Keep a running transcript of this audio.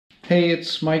Hey,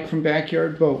 it's Mike from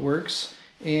Backyard Boatworks,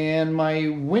 and my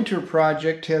winter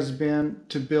project has been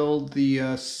to build the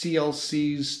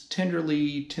CLC's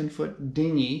Tenderly 10-foot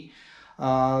dinghy.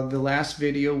 The last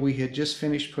video we had just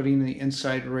finished putting the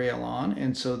inside rail on,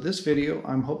 and so this video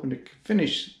I'm hoping to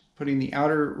finish putting the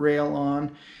outer rail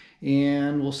on,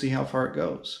 and we'll see how far it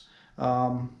goes.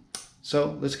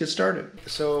 So let's get started.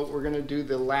 So we're going to do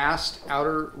the last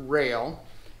outer rail,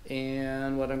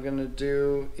 and what I'm going to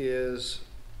do is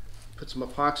put some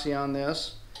epoxy on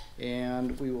this,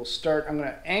 and we will start. I'm going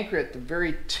to anchor at the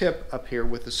very tip up here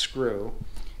with a screw,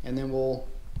 and then we'll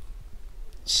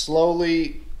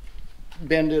slowly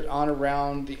bend it on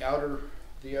around the other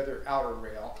outer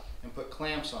rail and put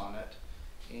clamps on it,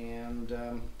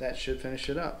 and that should finish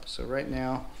it up. So right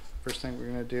now, first thing we're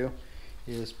going to do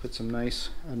is put some nice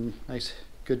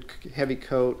good heavy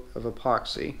coat of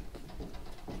epoxy.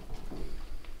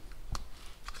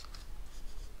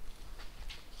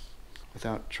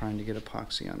 Without trying to get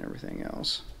epoxy on everything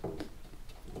else. All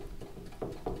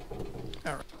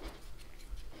right.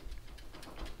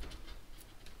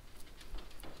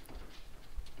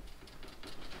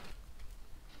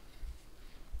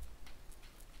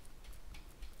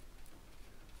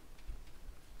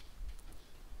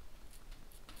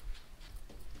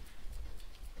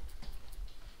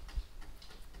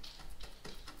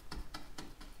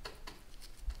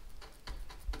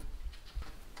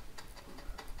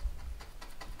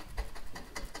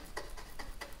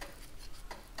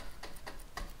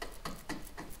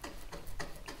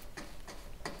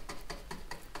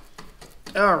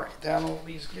 All right, that'll at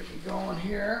least get me going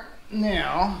here.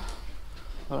 Now,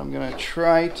 what I'm going to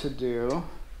try to do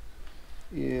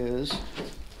is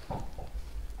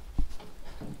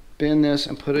bend this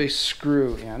and put a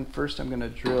screw in. First, I'm going to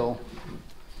drill.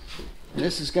 And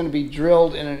this is going to be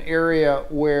drilled in an area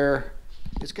where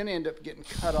it's going to end up getting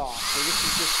cut off. So this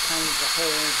is just kind of the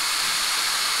whole.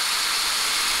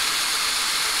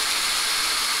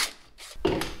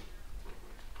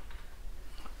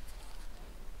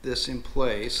 This in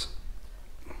place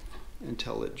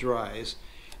until it dries,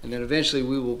 and then eventually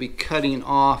we will be cutting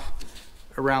off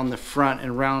around the front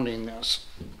and rounding this.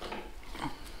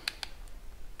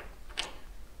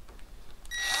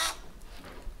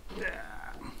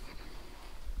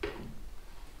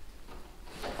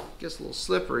 Gets a little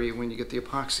slippery when you get the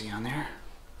epoxy on there.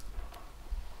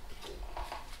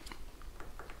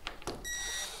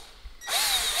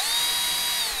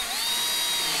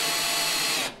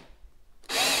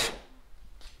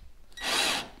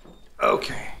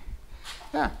 Okay,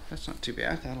 that's not too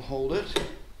bad. That'll hold it.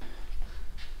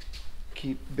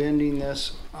 Keep bending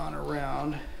this on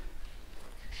around.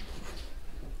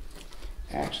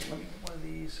 Actually, let me get one of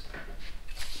these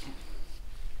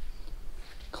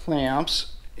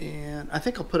clamps, and I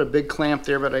think I'll put a big clamp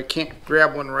there, but I can't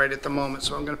grab one right at the moment,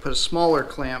 so I'm going to put a smaller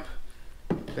clamp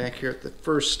back here at the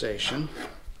first station.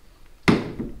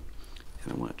 And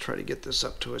I want to try to get this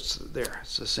up to its there.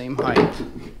 It's the same height.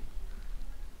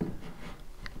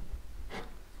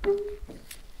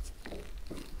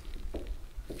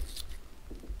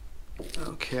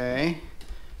 Okay,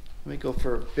 let me go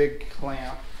for a big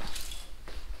clamp.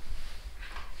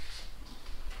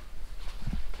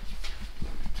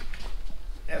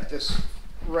 At this,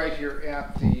 right here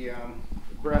at the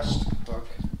breast hook.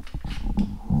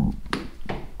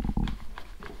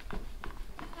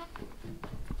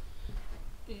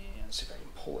 And see if I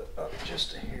can pull it up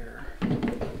just a hair.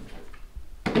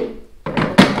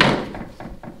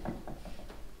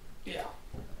 Yeah,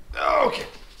 okay.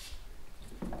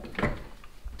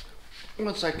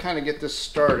 Once I kind of get this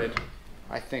started,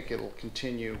 I think it'll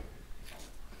continue.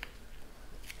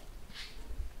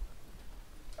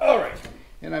 All right,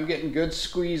 and I'm getting good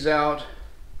squeeze out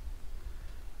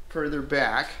further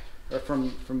back, or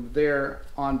from there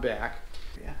on back.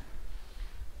 Yeah.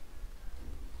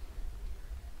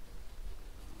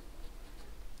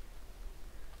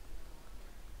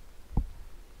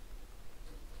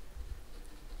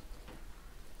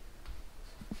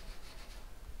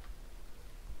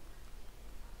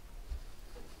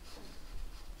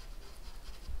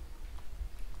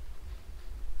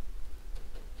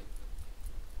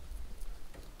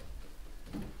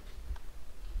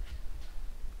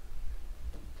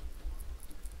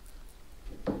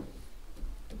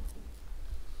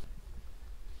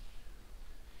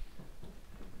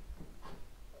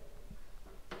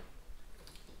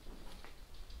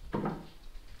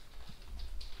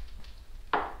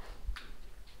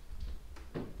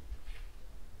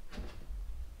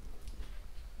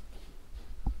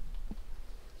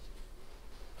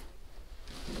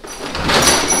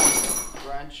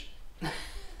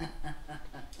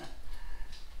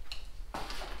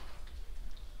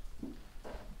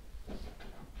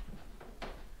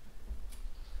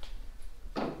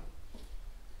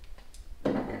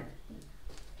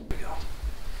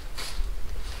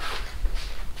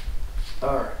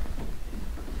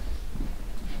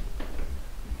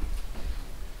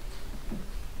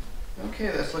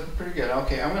 Okay, that's looking pretty good.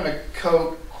 Okay, I'm going to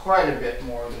coat quite a bit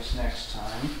more this next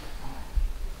time.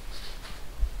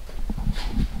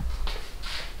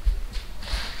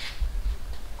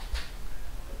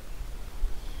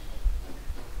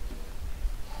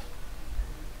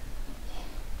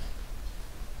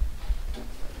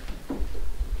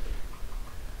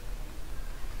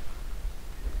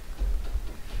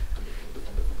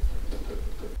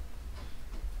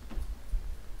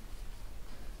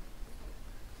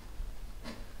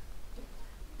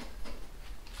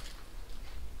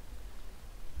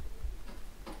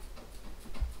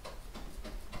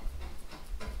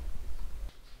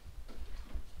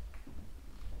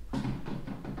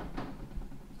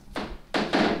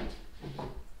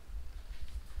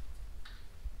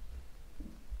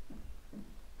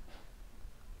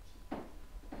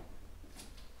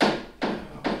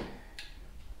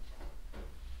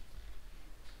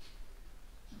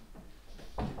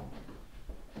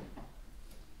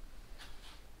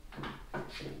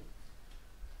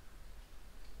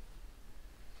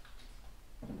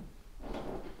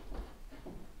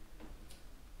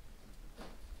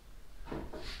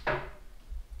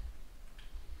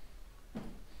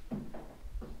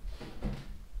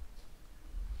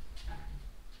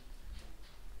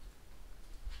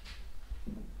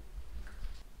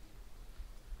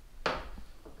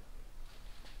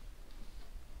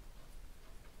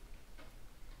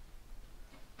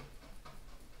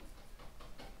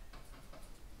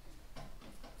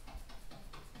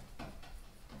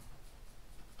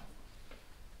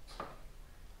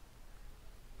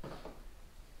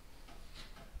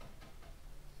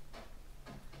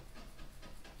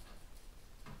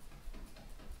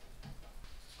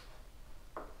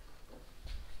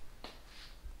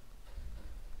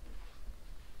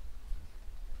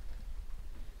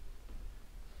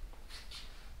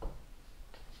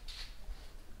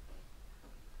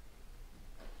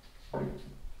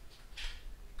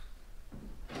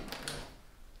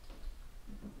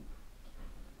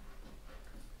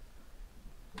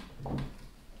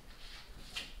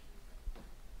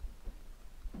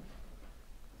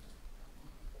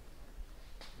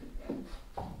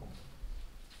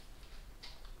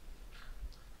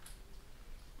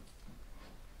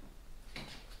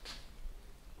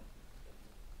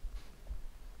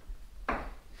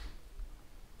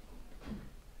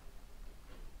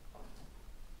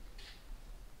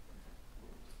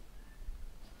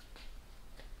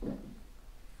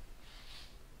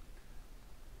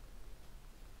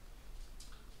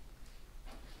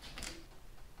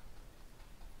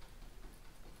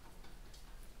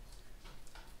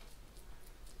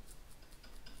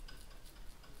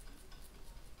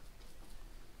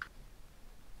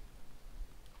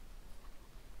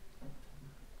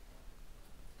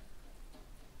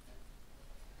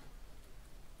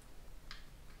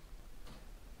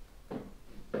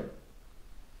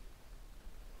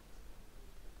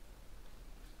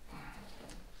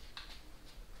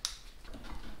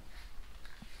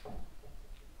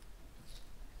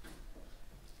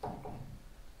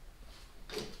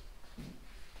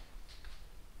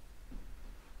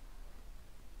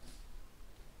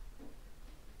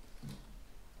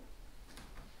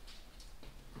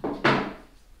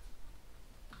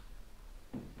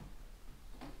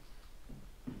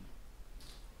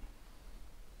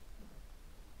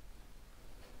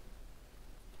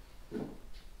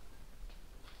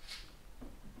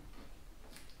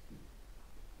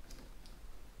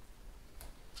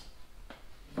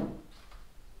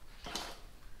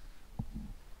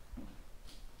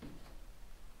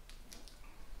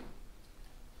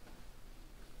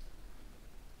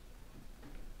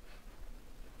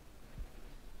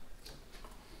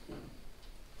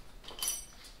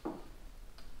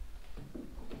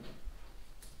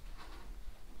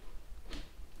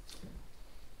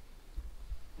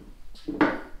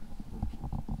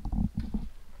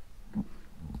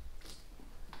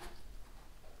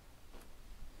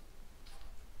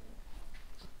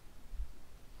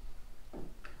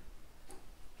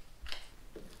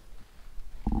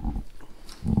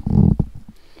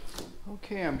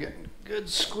 Okay, I'm getting good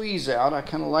squeeze out. I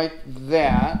kind of like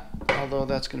that, although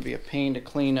that's going to be a pain to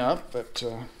clean up, but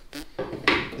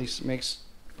at least it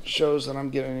shows that I'm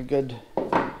getting a good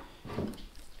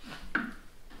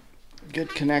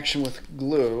connection with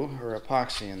glue or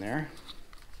epoxy in there.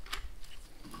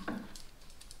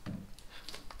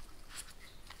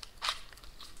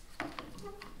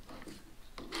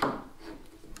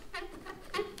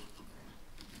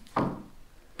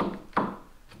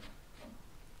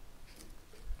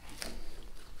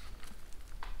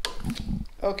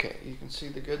 Okay, you can see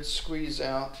the good squeeze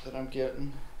out that I'm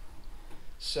getting.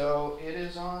 So it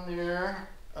is on there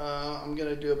I'm going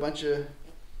to do a bunch of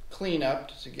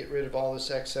cleanup to get rid of all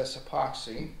this excess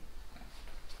epoxy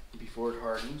before it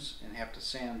hardens and have to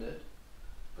sand it.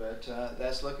 But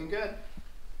that's looking good.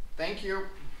 Thank you.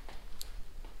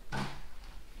 Okay,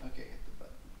 hit the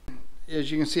button.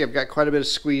 As you can see, I've got quite a bit of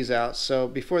squeeze out, so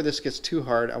before this gets too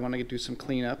hard, I want to do some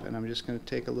cleanup, and I'm just going to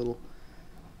take a little.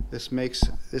 This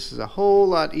is a whole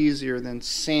lot easier than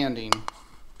sanding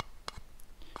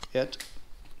it,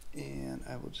 and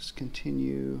I will just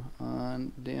continue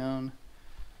on down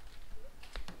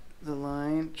the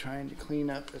line, trying to clean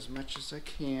up as much as I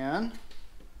can.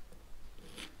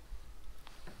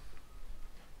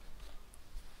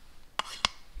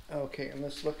 Okay, and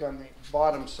let's look on the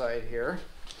bottom side here.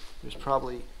 There's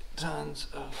probably tons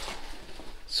of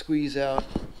squeeze out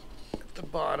at the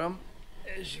bottom.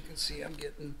 As you can see, I'm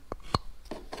getting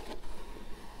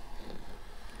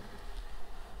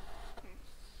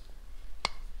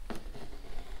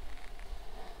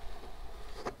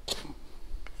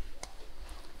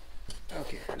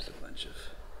okay, here's a bunch of,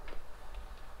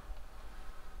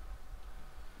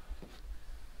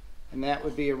 and that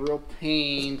would be a real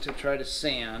pain to try to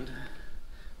sand.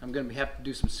 I'm going to have to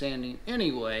do some sanding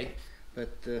anyway,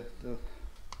 but the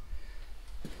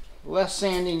less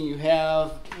sanding you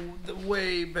have, the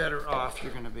way better off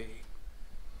you're going to be.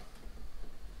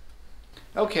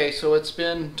 Okay, so it's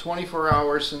been 24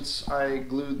 hours since I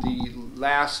glued the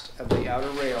last of the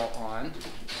outer rail on.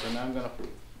 So now I'm going to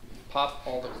pop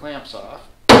all the clamps off.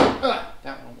 That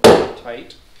one was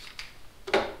tight.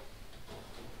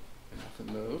 Nothing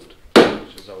moved,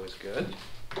 which is always good.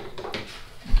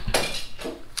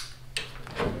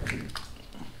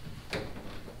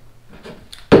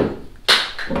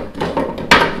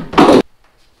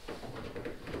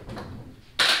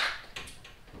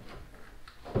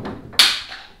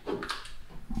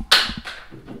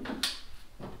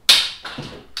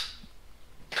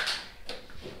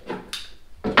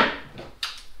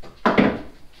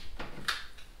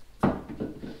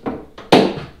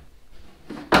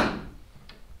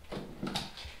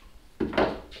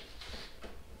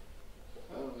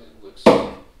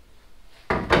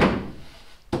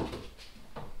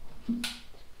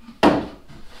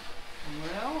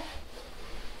 Well,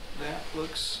 that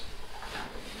looks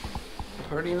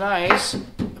pretty nice,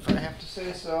 if I have to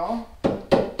say so.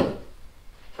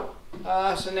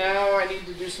 So now I need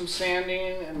to do some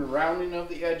sanding and rounding of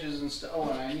the edges and stuff. Oh,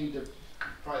 and I need to,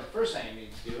 probably the first thing I need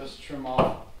to do is trim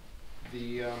off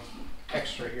the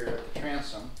extra here at the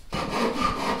transom.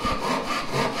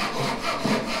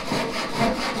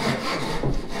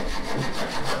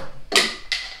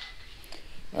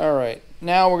 Alright,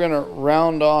 now we're going to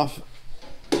round off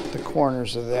the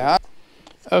corners of that.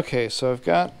 Okay, so I've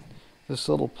got this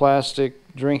little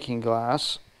plastic drinking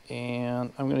glass,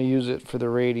 and I'm going to use it for the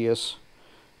radius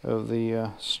of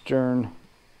the stern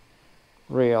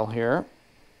rail here.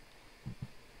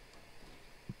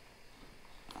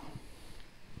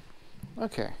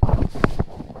 Okay,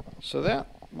 so that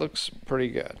looks pretty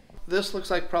good. This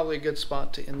looks like probably a good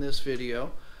spot to end this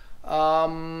video.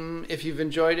 If you've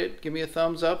enjoyed it, give me a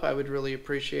thumbs up. I would really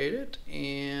appreciate it.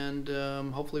 And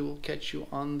hopefully we'll catch you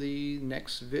on the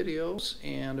next videos.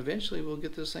 And eventually we'll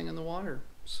get this thing in the water.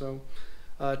 So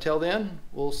till then,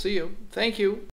 we'll see you. Thank you.